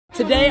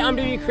Today I'm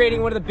going to be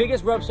creating one of the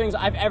biggest rope swings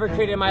I've ever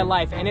created in my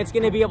life, and it's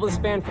going to be able to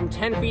span from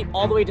 10 feet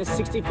all the way to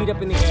 60 feet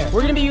up in the air.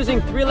 We're going to be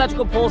using 3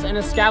 electrical poles and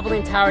a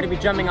scaffolding tower to be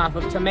jumping off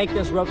of to make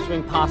this rope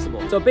swing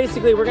possible. So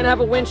basically we're going to have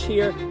a winch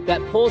here that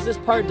pulls this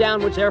part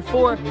down, which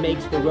therefore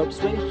makes the rope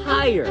swing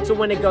higher. So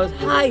when it goes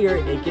higher,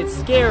 it gets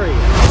scarier.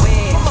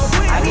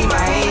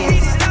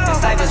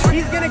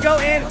 He's going to go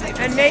in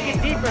and make it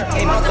deeper.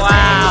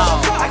 Wow.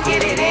 I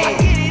get it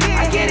in.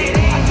 I get it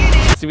in.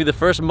 It's gonna be the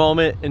first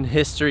moment in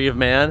history of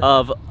man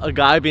of a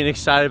guy being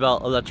excited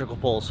about electrical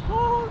poles.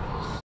 Oh,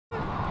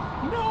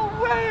 no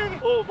way!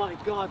 Oh my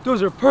God,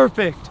 those are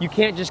perfect. You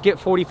can't just get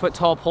 40-foot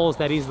tall poles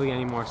that easily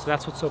anymore, so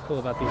that's what's so cool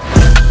about these.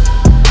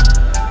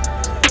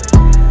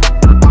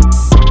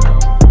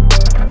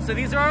 So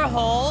these are our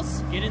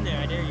holes. Get in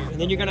there, I dare you. And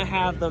then you're gonna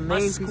have the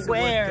main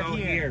square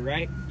here,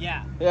 right?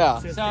 Yeah. Yeah.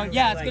 So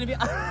yeah, it's gonna be.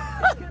 It's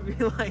gonna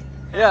be like.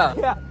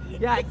 Yeah.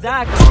 Yeah,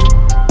 exactly.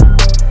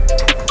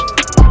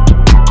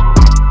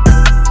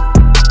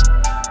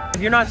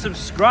 If you're not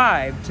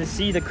subscribed to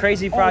see the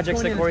crazy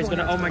projects that Corey's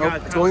gonna, oh my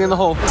God. Going in the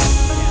hole.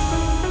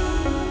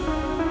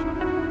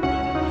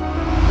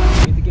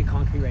 We need to get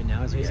concrete right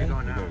now, is what you're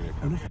going out.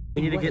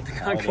 We need to get the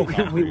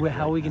concrete.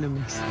 How are we gonna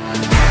mix it?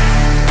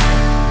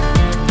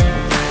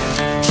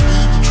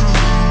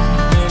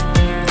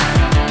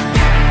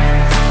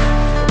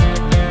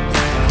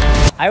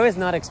 I was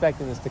not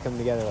expecting this to come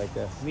together like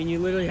this. I mean, you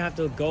literally have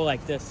to go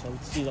like this so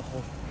see the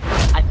whole.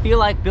 I feel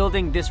like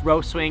building this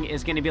rope swing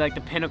is gonna be like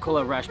the pinnacle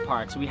of Rush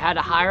Park. So we had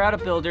to hire out a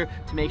builder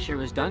to make sure it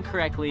was done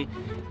correctly,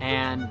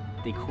 and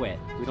they quit.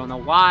 We don't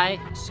know why,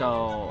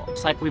 so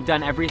it's like we've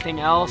done everything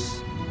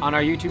else on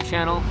our YouTube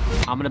channel.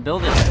 I'm gonna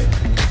build it.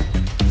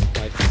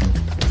 Like,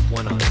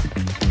 one on.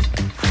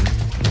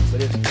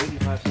 But it's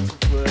 85 foot,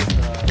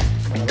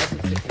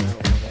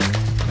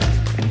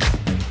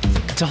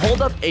 To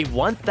hold up a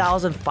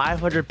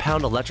 1,500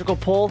 pound electrical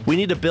pole, we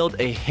need to build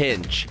a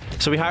hinge.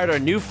 So we hired our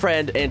new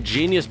friend and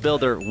genius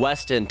builder,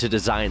 Weston, to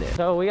design it.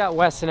 So we got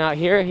Weston out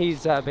here.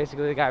 He's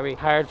basically the guy we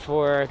hired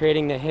for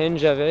creating the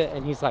hinge of it.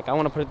 And he's like, I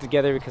want to put it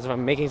together because if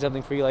I'm making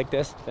something for you like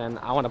this, then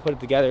I want to put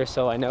it together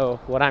so I know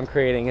what I'm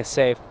creating is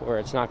safe or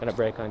it's not going to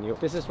break on you.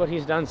 This is what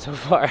he's done so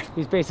far.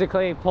 He's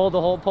basically pulled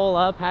the whole pole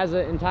up, has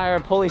an entire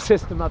pulley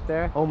system up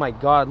there. Oh my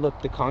God, look,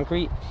 the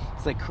concrete.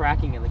 It's like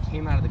cracking, it like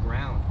came out of the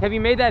ground. Have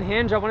you made that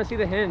hinge? I want to see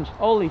the hinge.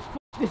 Holy f,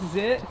 this is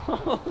it?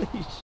 Holy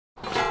sh.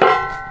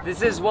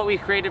 This is what we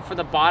created for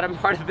the bottom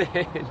part of the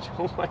hinge.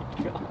 Oh my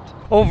God.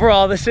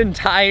 Overall, this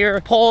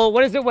entire pole,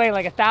 what does it weigh?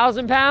 Like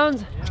 1,000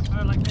 pounds? Yeah,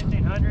 probably like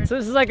 1,500. So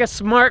this is like a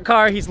smart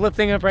car he's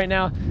lifting up right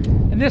now.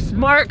 And this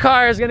smart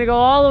car is gonna go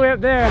all the way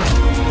up there.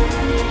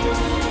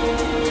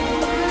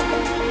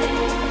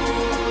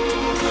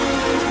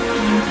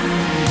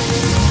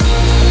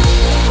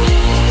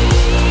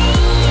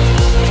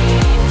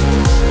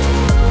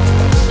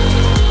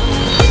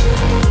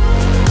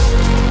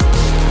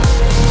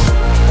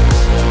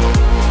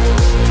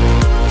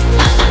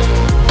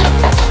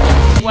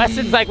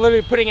 Weston's like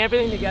literally putting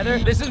everything together.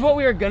 This is what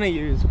we are gonna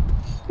use.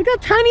 Look how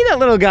tiny that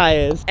little guy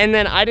is. And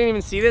then I didn't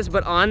even see this,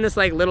 but on this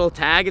like little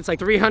tag, it's like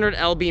 300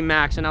 lb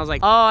max. And I was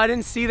like, oh, I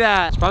didn't see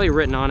that. It's probably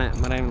written on it,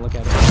 but I didn't look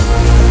at it.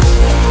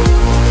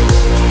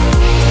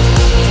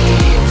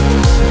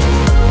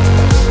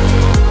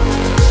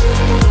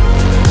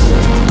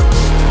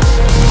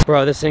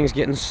 Bro, this thing's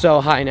getting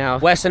so high now.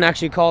 Weston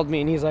actually called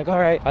me and he's like, all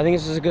right, I think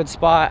this is a good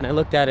spot. And I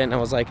looked at it and I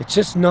was like, it's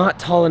just not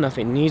tall enough.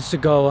 It needs to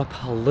go up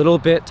a little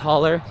bit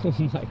taller. Oh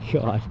my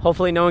God.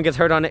 Hopefully no one gets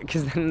hurt on it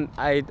because then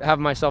I have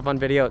myself on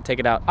video, take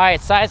it out. All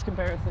right, size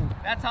comparison.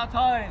 That's how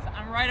tall it is.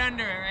 I'm right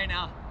under it right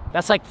now.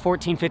 That's like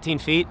 14, 15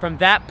 feet. From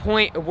that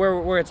point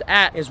where it's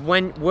at is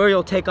where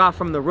you'll take off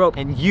from the rope,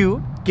 and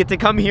you get to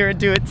come here and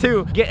do it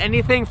too. Get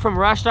anything from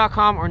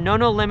Rush.com or No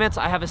Limits.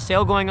 I have a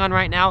sale going on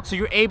right now. So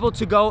you're able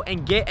to go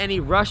and get any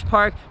Rush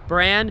Park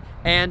brand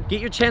and get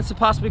your chance to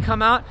possibly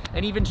come out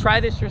and even try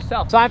this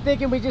yourself. So I'm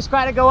thinking we just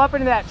gotta go up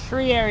into that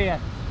tree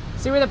area.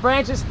 See where the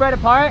branches spread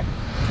apart?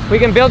 We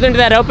can build into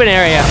that open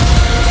area.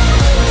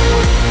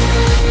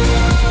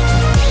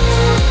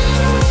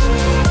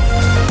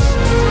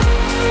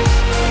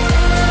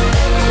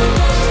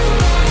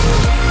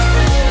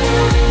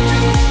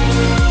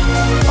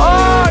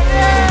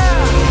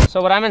 So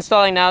what I'm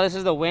installing now, this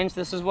is the winch.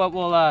 This is what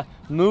will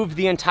move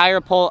the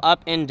entire pole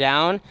up and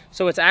down.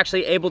 So it's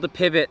actually able to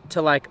pivot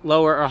to like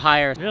lower or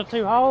higher. Drill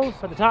 2 holes,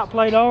 put the top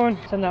plate on,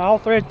 send all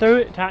thread through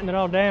it, tighten it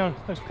all down,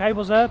 hook some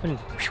cables up and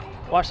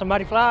watch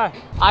somebody fly.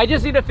 I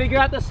just need to figure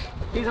out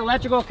these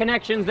electrical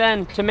connections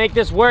then to make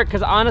this work,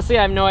 because honestly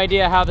I have no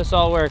idea how this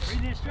all works.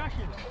 Read the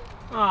instructions.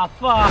 Oh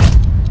fuck.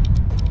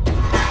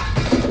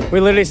 We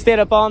literally stayed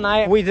up all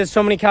night. We did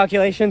so many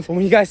calculations.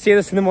 When you guys see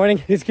this in the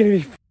morning, it's gonna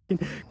be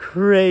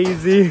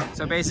crazy.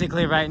 So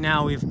basically right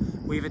now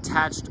we've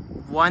attached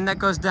one that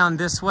goes down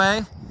this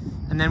way,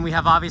 and then we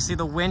have obviously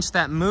the winch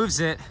that moves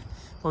it,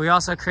 But we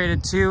also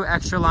created 2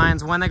 extra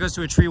lines, one that goes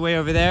to a tree way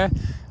over there,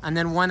 and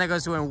then one that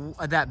goes to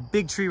that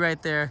big tree right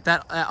there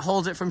that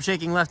holds it from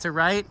shaking left to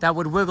right. That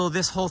would wiggle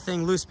this whole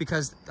thing loose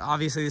because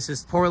obviously this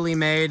is poorly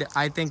made.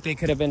 I think they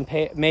could have been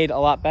made a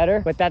lot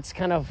better, but that's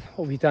kind of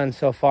what we've done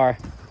so far.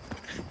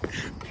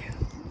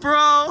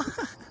 Bro!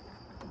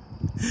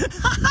 It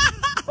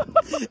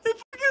fucking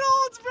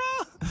holds,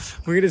 bro!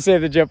 We're gonna save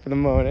the jump for the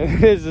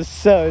moment. This is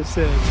so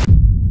sick.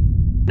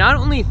 Not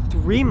only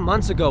 3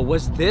 months ago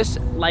was this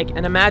like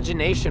an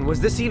imagination, was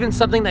this even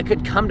something that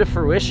could come to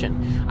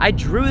fruition? I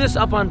drew this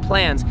up on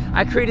plans.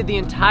 I created the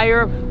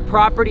entire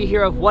property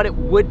here of what it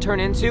would turn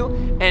into,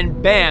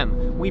 and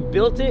bam, we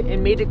built it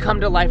and made it come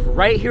to life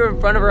right here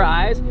in front of our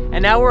eyes,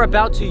 and now we're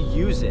about to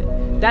use it.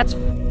 That's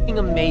f***ing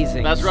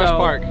amazing. That's Rush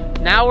Park.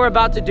 Now we're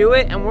about to do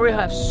it, and we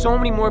have so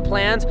many more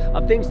plans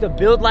of things to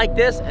build like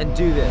this and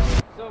do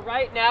this.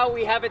 Right now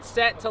we have it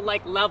set to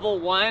like level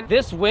 1.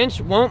 This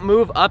winch won't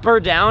move up or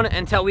down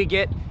until we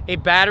get a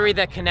battery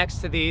that connects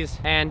to these,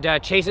 and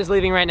Chase is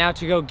leaving right now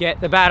to go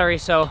get the battery,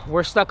 so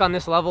we're stuck on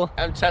this level.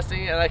 I'm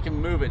testing it and I can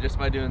move it just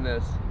by doing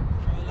this.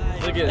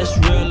 Look at this.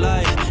 It's real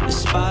life, the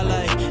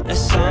spotlight,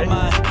 that's all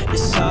mine.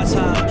 It's our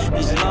time,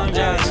 these long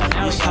drives,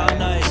 it's how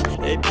nice,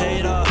 they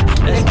paid off.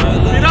 That's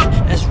real life,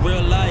 that's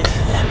real life.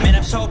 Man,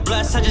 I'm so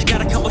blessed, I just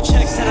got a couple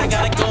checks that I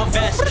gotta go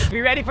invest.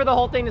 Be ready for the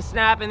whole thing to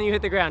snap and then you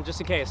hit the ground, just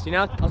in case, you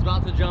know? I was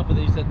about to jump and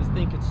then you said this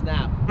thing could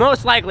snap.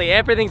 Most likely,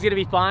 everything's gonna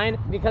be fine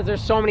because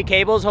there's so many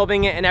cables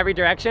holding it in every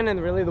direction,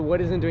 and really the wood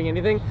isn't doing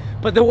anything,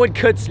 but the wood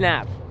could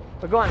snap.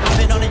 But go on. I've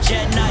been on a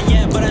jet, not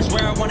yet, but that's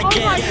where I wanna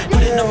get.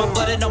 Put it on my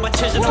blood and on my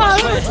tears and on my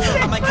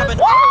sweat. I might come and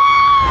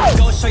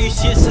go so you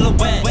see a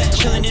silhouette.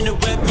 Chilling in the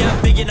whip, yeah,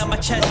 I'm bigging on my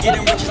chest.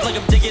 Getting rich is like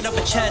I'm digging up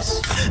a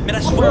chest. Man, I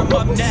swear I'm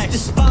up next. The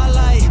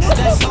spotlight,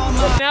 that's all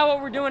my. Now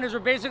what we're doing is we're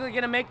basically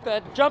gonna make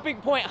the jumping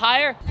point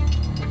higher.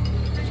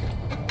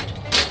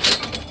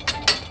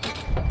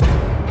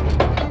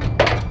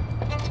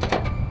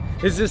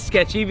 This is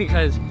sketchy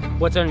because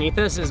what's underneath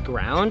us is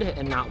ground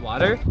and not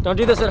water. Don't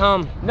do this at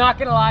home. Not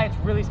gonna lie, it's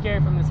really scary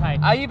from this height.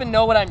 I even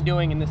know what I'm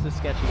doing and this is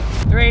sketchy.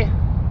 3,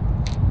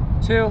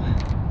 2,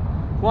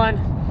 1.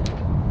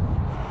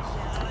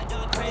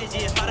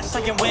 If I'd have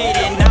second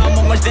waiting, now I'm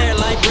almost there,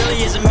 like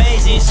really is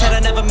amazing. Said I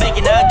never make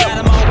it, now I got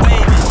them all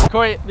waving.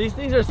 Corey, these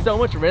things are so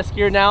much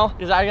riskier now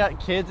because I got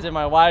kids and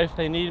my wife,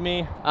 they need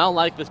me. I don't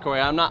like this, Corey.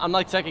 I'm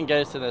like second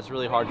guessing this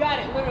really hard. You got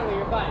it, literally,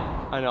 you're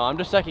fine. I know, I'm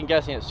just second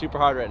guessing it super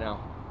hard right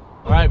now.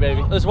 All right,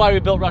 baby. That's why we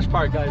built Rush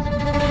Park, guys.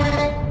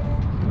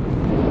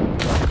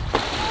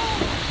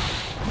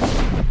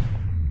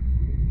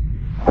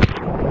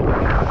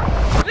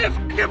 This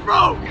fucking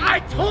broke! I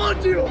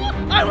told you!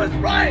 I was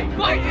right!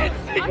 My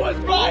instinct was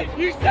right!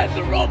 You said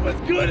the rope was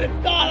good,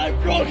 it's not! I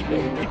broke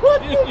it!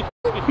 What the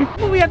What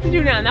do we have to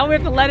do now? Now we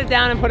have to let it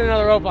down and put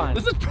another rope on.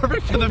 This is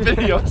perfect for the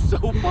video. It's so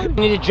funny.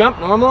 You need to jump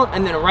normal,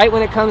 and then right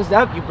when it comes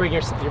up, you bring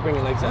your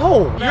legs up.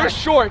 Oh, you're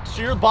short,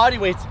 so your body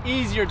weight's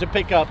easier to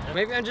pick up.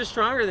 Maybe I'm just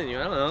stronger than you,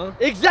 I don't know.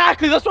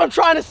 Exactly, that's what I'm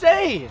trying to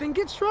say. Then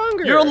get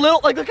stronger. You're a little,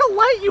 like, look how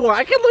light you are.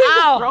 I can't believe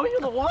I throw you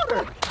in the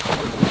water.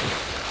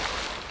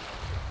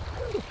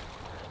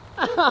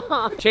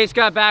 Chase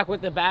got back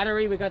with the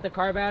battery. We got the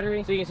car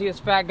battery. So you can see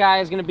this fat guy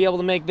is gonna be able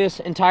to make this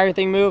entire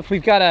thing move.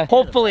 We've got a,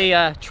 hopefully,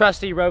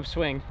 trusty rope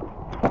swing.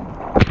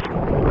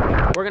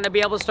 We're gonna be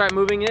able to start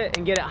moving it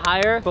and get it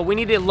higher, but we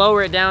need to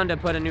lower it down to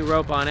put a new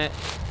rope on it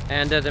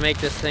and to make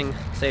this thing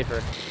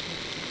safer.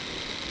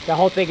 The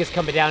whole thing is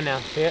coming down now,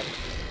 see it?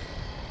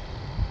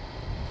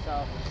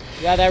 So,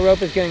 yeah, that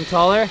rope is getting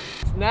taller.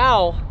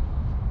 Now,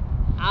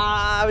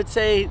 I would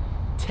say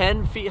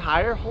 10 feet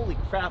higher. Holy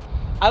crap.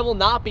 I will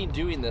not be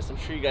doing this. I'm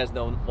sure you guys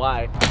know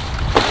why.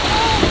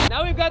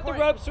 Now we've got the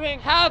rope swing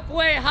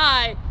halfway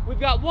high. We've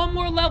got one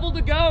more level to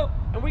go,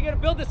 and we gotta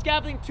build the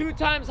scaffolding 2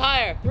 times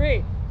higher.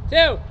 3,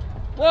 2,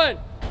 1.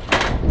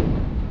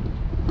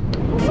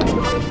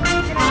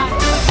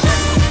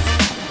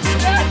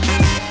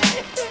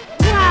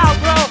 Wow,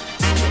 bro.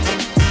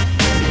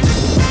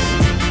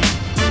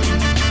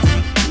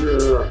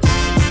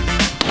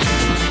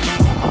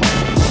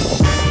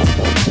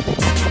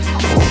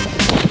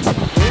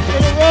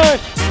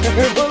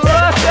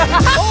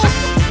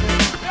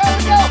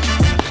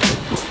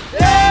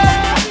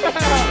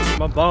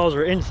 My balls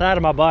are inside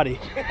of my body.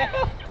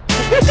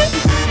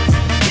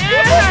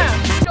 Yeah!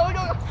 Go,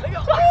 go, go,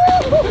 go.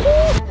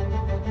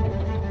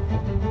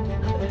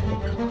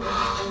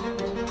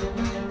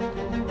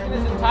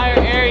 This entire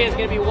area is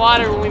gonna be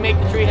water when we make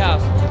the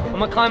treehouse. I'm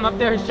gonna climb up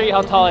there and show you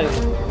how tall it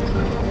is.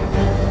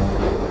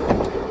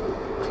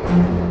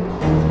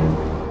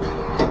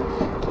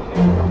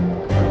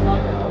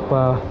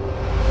 Wow.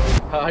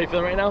 How you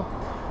feeling right now?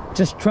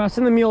 Just trust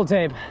in the mule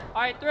tape.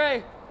 All right,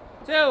 3,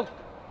 2,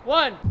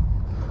 1.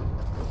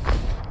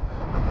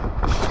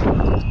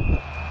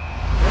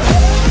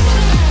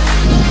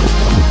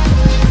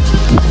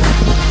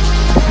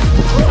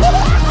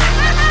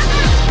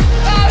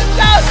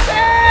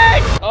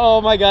 Oh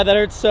my god, that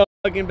hurts so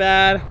fucking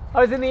bad.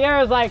 I was in the air,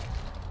 I was like,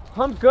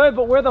 I'm good,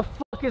 but where the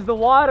fuck is the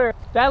water?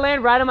 Did I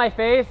land right on my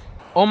face?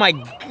 Oh my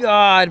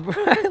God, bro.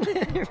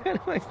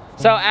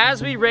 So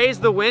as we raise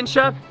the winch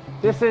up,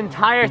 this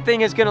entire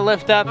thing is gonna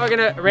lift up. We're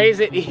gonna raise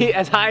it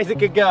as high as it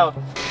could go.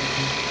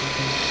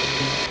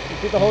 You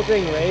see the whole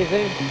thing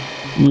raising?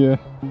 Yeah.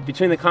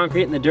 Between the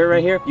concrete and the dirt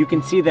right here, you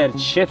can see that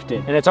it's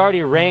shifted and it's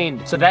already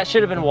rained. So that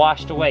should have been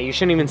washed away. You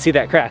shouldn't even see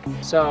that crack.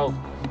 So,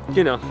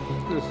 you know,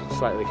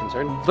 slightly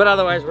concerned. But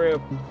otherwise, we're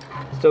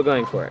still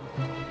going for it.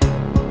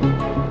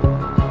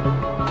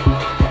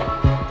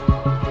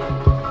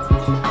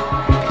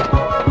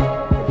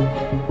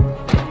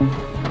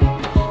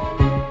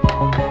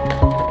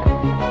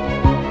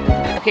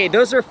 Okay,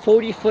 those are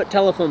 40-foot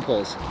telephone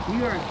poles.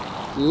 We are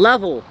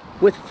level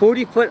with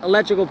 40-foot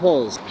electrical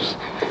poles.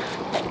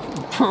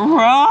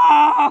 Bro!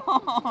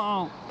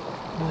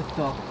 What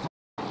the?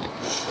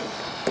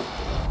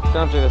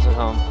 Don't do this at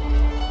home.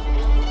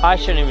 I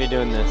shouldn't even be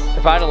doing this.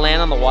 If I had to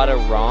land on the water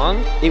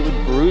wrong, it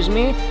would bruise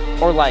me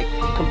or like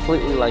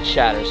completely like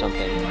shatter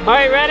something. All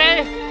right,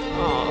 ready?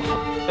 Oh,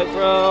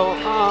 bro.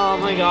 Oh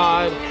my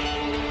God.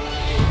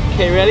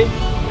 Okay, ready?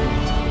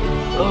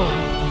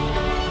 Oh.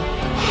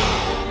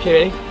 Okay,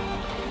 ready?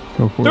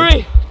 Go for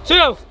it. 3,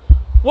 2,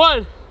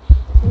 1.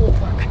 Oh,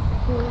 fuck.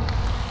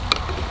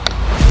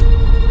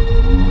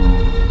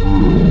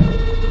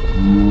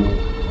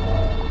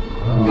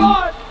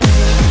 God!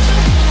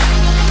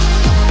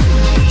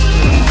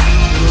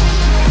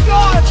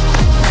 God!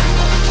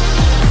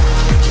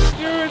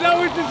 Dude, that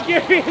was the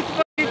scariest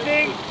fucking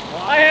thing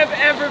I have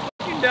ever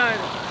fucking done.